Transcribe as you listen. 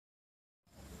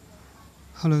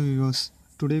Hello viewers,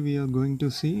 today we are going to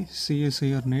see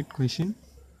CSIR net question.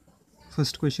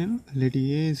 First question, let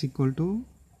A is equal to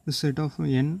the set of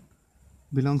n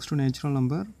belongs to natural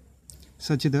number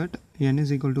such that n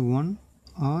is equal to 1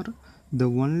 or the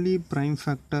only prime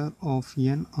factor of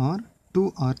n are 2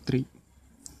 or 3.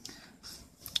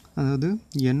 அதாவது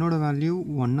என்னோட value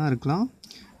 1 இருக்கலாம்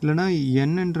இல்லைனா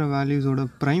என்னன்ற வேல்யூஸோட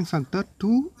prime factor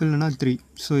 2 இல்லைனா 3.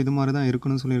 So இது மாதிரி தான்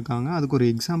இருக்கணும்னு சொல்லியிருக்காங்க. அதுக்கு ஒரு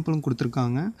எக்ஸாம்பிளும்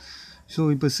கொடுத்துருக்காங்க. ஸோ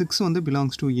இப்போ 6 வந்து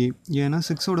பிலாங்ஸ் டு ஏ, ஏன்னா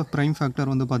 6ஓட ப்ரைம் ஃபேக்டர்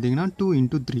வந்து பார்த்திங்கன்னா 2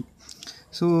 into 3.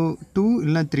 ஸோ 2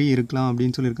 இல்லை 3 இருக்கலாம்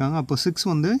அப்படின்னு சொல்லியிருக்காங்க. அப்போ 6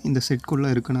 வந்து இந்த செட்குள்ளே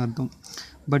இருக்குன்னு அர்த்தம்.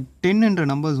 பட் 10 என்ற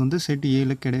நம்பர்ஸ் வந்து செட்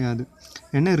ஏல கிடையாது.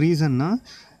 என்ன ரீசன்னா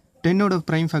 10ஓட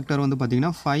ப்ரைம் ஃபேக்டர் வந்து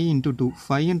பார்த்திங்கன்னா 5 into 2,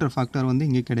 5 என்ற ஃபேக்டர் வந்து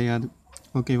இங்கே கிடையாது.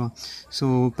 ஓகேவா? ஸோ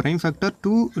ப்ரைம் ஃபேக்டர்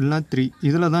 2 இல்லை 3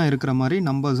 இதில் தான் இருக்கிற மாதிரி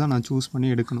நம்பர்ஸாக நான் சூஸ் பண்ணி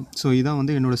எடுக்கணும். ஸோ இதான்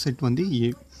வந்து என்னோடய செட் வந்து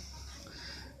ஏ.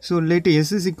 So let s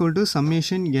is equal to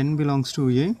summation n belongs to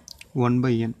a 1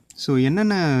 by n. So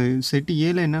என்னென்ன செட்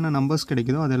ஏல என்னென்ன நம்பர்ஸ்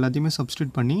கிடைக்குதோ அது எல்லாத்தையுமே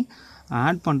சப்ஸ்டியூட் பண்ணி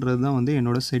ஆட் பண்ணுறது தான் வந்து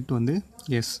என்னோடய செட் வந்து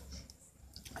எஸ்.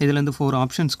 இதுலேருந்து 4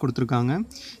 ஆப்ஷன்ஸ் கொடுத்துருக்காங்க.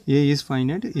 A is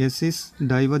finite, S is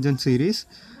divergent series,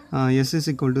 S is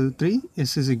equal to 3,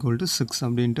 S is equal to 6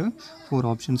 அப்படின்ட்டு 4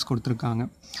 ஆப்ஷன்ஸ் கொடுத்துருக்காங்க.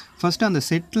 ஃபஸ்ட்டு அந்த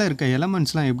செட்டில் இருக்க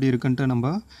எலமெண்ட்ஸ்லாம் எப்படி இருக்குன்ட்டு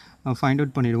நம்ம ஃபைண்ட்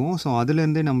அவுட் பண்ணிவிடுவோம். ஸோ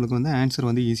அதுலேருந்தே நம்மளுக்கு வந்து ஆன்சர்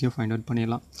வந்து ஈஸியாக ஃபைண்ட் அவுட்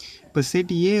பண்ணிடலாம். இப்போ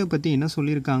செட் ஏ பற்றி என்ன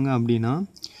சொல்லியிருக்காங்க அப்படின்னா,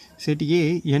 set A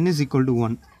n is equal to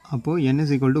 1, அப்போது n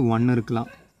is equal to 1 இருக்கலாம்.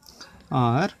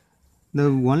 R the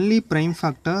only prime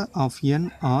factor of n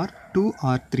are 2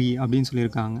 or 3 அப்படின்னு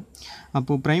சொல்லியிருக்காங்க.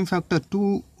 அப்போது ப்ரைம் ஃபேக்டர்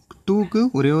 2க்கு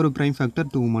ஒரே ஒரு ப்ரைம் ஃபேக்டர்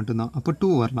 2 மட்டும்தான், அப்போ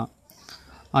 2 வரலாம்.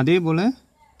 அதே போல்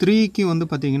 3க்கு வந்து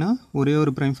பார்த்திங்கன்னா ஒரே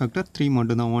ஒரு ப்ரைம் ஃபேக்டர் 3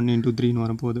 மட்டும்தான், 1 into 3ன்னு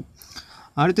வரப்போகுது.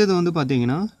 அடுத்தது வந்து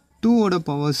பார்த்திங்கன்னா 2ஓட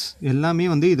பவர்ஸ் எல்லாமே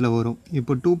வந்து இதில் வரும்.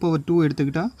 இப்போ 2 power 2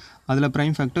 எடுத்துக்கிட்டால் அதில்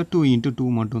ப்ரைம் ஃபேக்டர் 2 into 2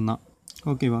 மட்டும்தான்.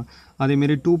 ஓகேவா?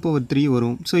 அதேமாரி 2 power 3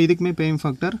 வரும். ஸோ இதுக்குமே prime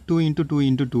factor 2 into 2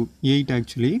 into 2, 8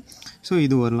 actually. So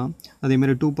இது வரலாம்.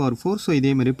 அதேமாரி 2 power 4. ஸோ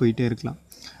இதேமாரி போயிட்டே இருக்கலாம்.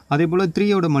 அதே போல்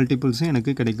 3ஓட மல்டிபிள்ஸும்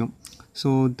எனக்கு கிடைக்கும். So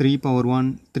 3 power 1,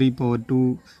 3 power 2,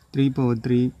 3 power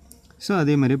 3. So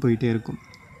அதேமாதிரி போயிட்டே இருக்கும்.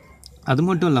 அது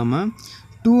மட்டும் இல்லாமல்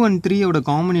 2 and 3ஓட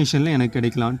காம்பினேஷனில் எனக்கு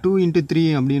கிடைக்கலாம். 2 into 3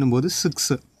 அப்படின்னும் போது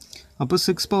 6. அப்போ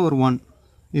 6 power 1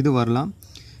 இது வரலாம்,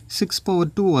 6 power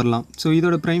 2 வரலாம். ஸோ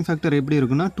இதோட ப்ரைம் ஃபேக்டர் எப்படி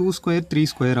இருக்குன்னா 2 square 3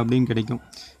 square அப்படின்னு கிடைக்கும்.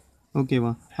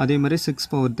 ஓகேவா? அதே மாதிரி 6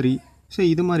 power 3. ஸோ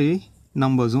இது மாதிரி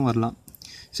நம்பர்ஸும் வரலாம்.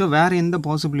 ஸோ வேறு எந்த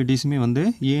பாசிபிலிட்டிஸுமே வந்து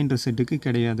ஏன்ற செட்டுக்கு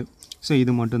கிடையாது. ஸோ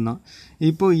இது மட்டும்தான்.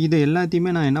 இப்போது இது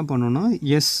எல்லாத்தையுமே நான் என்ன பண்ணணும்னா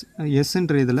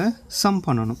எஸ்ன்ற இதில் சம்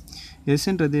பண்ணணும்.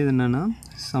 எஸ்ன்றது என்னென்னா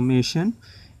summation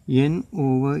n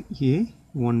over a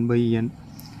 1 by n.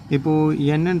 இப்போது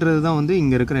என்னன்றது தான் வந்து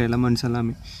இங்கே இருக்கிற எலமெண்ட்ஸ்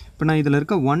எல்லாமே. இப்போ நான் இதில்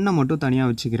இருக்க 1 மட்டும் தனியாக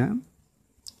வச்சுக்கிறேன்,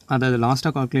 அதை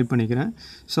லாஸ்ட்டாக கால்குலேட் பண்ணிக்கிறேன்.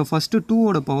 ஸோ ஃபஸ்ட்டு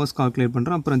 2ஓட பவர்ஸ் கால்குலேட்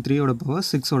பண்ணுறேன், அப்புறம் 3ஓட பவர்ஸ்,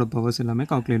 6ஓட பவர்ஸ் எல்லாமே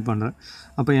கால்குலேட் பண்ணுறேன்.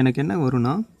 அப்போ எனக்கு என்ன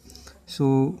வரும்னா, so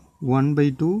 1 by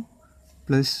 2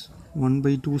 plus 1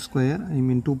 by 2 square, I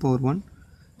mean 2 power 1.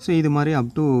 So இது மாதிரி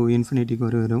அப் டு இன்ஃபினிட்டிக்கு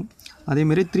வரும்.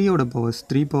 அதேமாரி 3ஓட பவர்ஸ்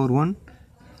 3 power 1,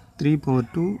 3 power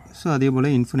 2. ஸோ அதே போல்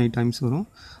இன்ஃபினைட் டைம்ஸ் வரும்.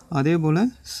 அதே போல்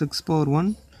 6 power 1,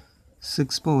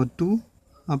 6 power 2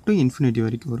 up to infinity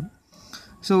வரைக்கும் வரும்.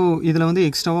 ஸோ இதில் வந்து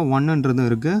எக்ஸ்ட்ராவாக 1ன்றதும்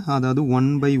இருக்குது, அதாவது 1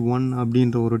 by 1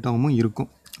 அப்படின்ற ஒரு டேர்மும் இருக்கும்.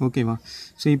 ஓகேவா?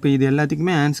 ஸோ இப்போ இது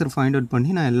எல்லாத்துக்குமே ஆன்சர் ஃபைண்ட் அவுட் பண்ணி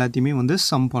நான் எல்லாத்தையுமே வந்து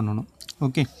சம் பண்ணணும்.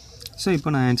 ஓகே, ஸோ இப்போ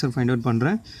நான் ஆன்சர் ஃபைண்ட் அவுட்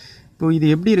பண்ணுறேன். இப்போது இது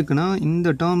எப்படி இருக்குன்னா, இந்த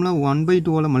டேர்மில் 1 by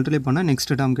 2ஆல் மல்டிப்ளை பண்ணால்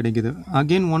நெக்ஸ்ட் டேர்ம் கிடைக்குது.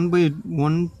 Again 1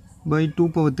 by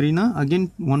 2 power 3னா again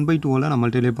 1 by 2ஆல் நான்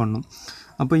மல்டிப்ளை பண்ணணும்.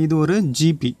 அப்போ இது ஒரு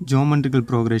ஜிபி, ஜியோமெட்ரிக்கல்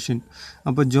ப்ரோக்ரெஷன்.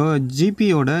 அப்போ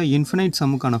ஜிபியோட இன்ஃபினைட்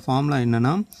சம்முக்கான ஃபார்முலா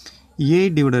என்னென்னா a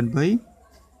divided by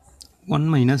 1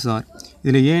 minus r.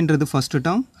 இதில் ஏன்றது ஃபஸ்ட்டு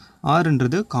டேர்ம்,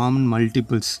 ஆர்ன்றது காமன்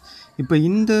மல்டிபிள்ஸ். இப்போ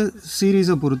இந்த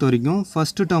சீரீஸை பொறுத்த வரைக்கும்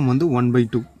ஃபஸ்ட்டு டேர்ம் வந்து 1 by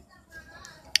 2.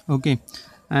 Okay,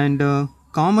 and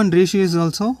common ratio is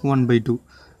also 1 by 2.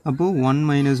 அப்போது 1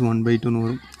 minus 1 by 2ன்னு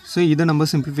வரும். ஸோ இதை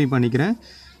நம்ம சிம்ப்ளிஃபை பண்ணிக்கிறேன்.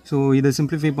 ஸோ இதை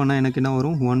சிம்ப்ளிஃபை பண்ணால் எனக்கு என்ன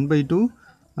வரும், 1 by 2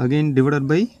 again divided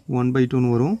by 1 by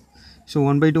 2ன்னு வரும். So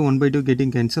 1 by 2 1 by 2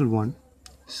 getting cancel 1.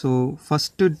 So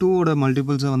first 2ஓட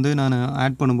மல்டிபிள்ஸை வந்து நான்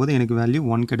ஆட் பண்ணும்போது எனக்கு வேல்யூ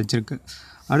 1 கிடச்சிருக்கு.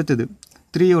 அடுத்தது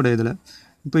 3ஓட இதில்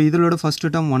இப்போ இதோட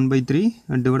first term 1 by 3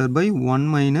 divided by 1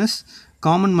 minus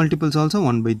common multiples also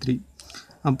 1 by 3.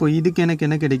 அப்போ இதுக்கு எனக்கு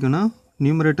என்ன கிடைக்குன்னா,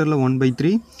 நியூமரேட்டரில் 1 by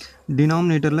 3,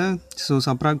 டினாமினேட்டரில் ஸோ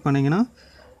சப்ராக்ட் பண்ணிங்கன்னா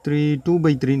 2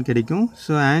 by 3ன்னு கிடைக்கும்.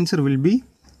 So answer will be,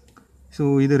 so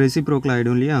இது ரெசிப்ரோக்கல்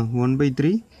ஆகிடும் இல்லையா, 1 by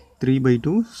 3, 3 by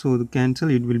 2. ஸோ இது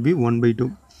cancel, it will be 1 by 2.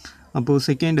 அப்போது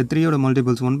second 3ஓட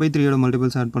multiples 1 by 3ஓட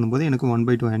multiples add பண்ணும்போது எனக்கு 1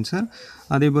 by 2 ஆன்சர்.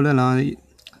 அதே போல் நான்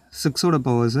 6ஓட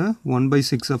பவர்ஸை 1 by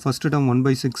 6, first term 1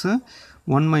 by 6,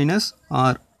 1 minus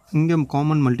r இங்கே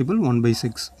காமன் மல்டிபிள்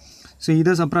 1/6. ஸோ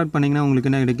இதை சப்ராக்ட் பண்ணிங்கன்னா உங்களுக்கு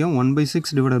என்ன கிடைக்கும்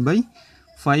 1/6 டிவைடட் பை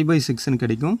 5/6ன்னு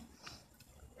கிடைக்கும்.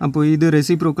 அப்போது இது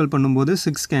ரெசிப்ரோக்கல் பண்ணும்போது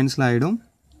 6 கேன்சல் ஆகிடும்.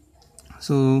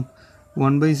 ஸோ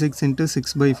 1/6 இன்ட்டு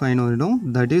 6/5 வரும்.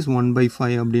 தட் இஸ்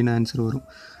 1/5 அப்படின்னு ஆன்சர் வரும்.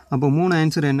 அப்போ 3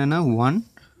 ஆன்சர் என்னென்னா 1,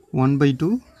 1/2,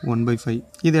 1/5.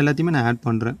 இது எல்லாத்தையுமே நான் ஆட்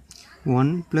பண்ணுறேன். 1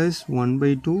 +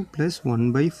 1/2 +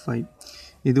 1/5.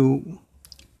 இது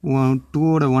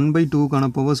 2ஓட 1/2க்கான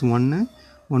பவர்ஸ் 1,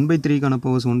 1/3க்கான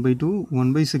பவர்ஸ் 1/2,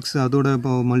 1/6 அதோட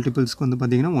மல்டிபிள்ஸ்க்கு வந்து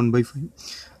பார்த்திங்கன்னா 1/5.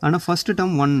 ஆனால் ஃபஸ்ட்டு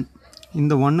டேர்ம் 1,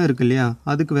 இந்த 1 இருக்குது இல்லையா,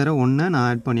 அதுக்கு வேறு 1 நான்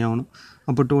ஆட் பண்ணி ஆகணும்.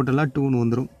 அப்போ டோட்டலாக 2ன்னு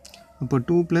வந்துடும். அப்போ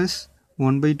 2 +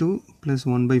 1/2 +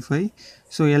 1/5.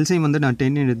 ஸோ எல்சிஎம் வந்து நான்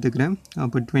 10 எடுத்துக்கிறேன்.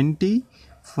 அப்போ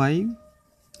 25.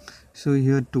 So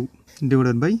here 2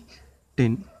 divided by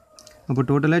 10. அப்போ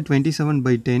டோட்டலாக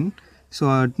 27/10. So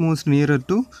utmost nearer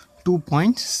to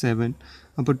 2.7.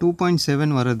 அப்போ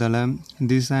 2.7 வரதால்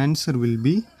this answer will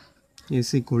be s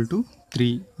 = 3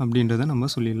 அப்படின்றத நம்ம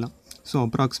சொல்லிடலாம். ஸோ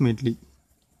அப்ராக்சிமேட்லி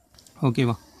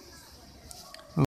ஓகேவா.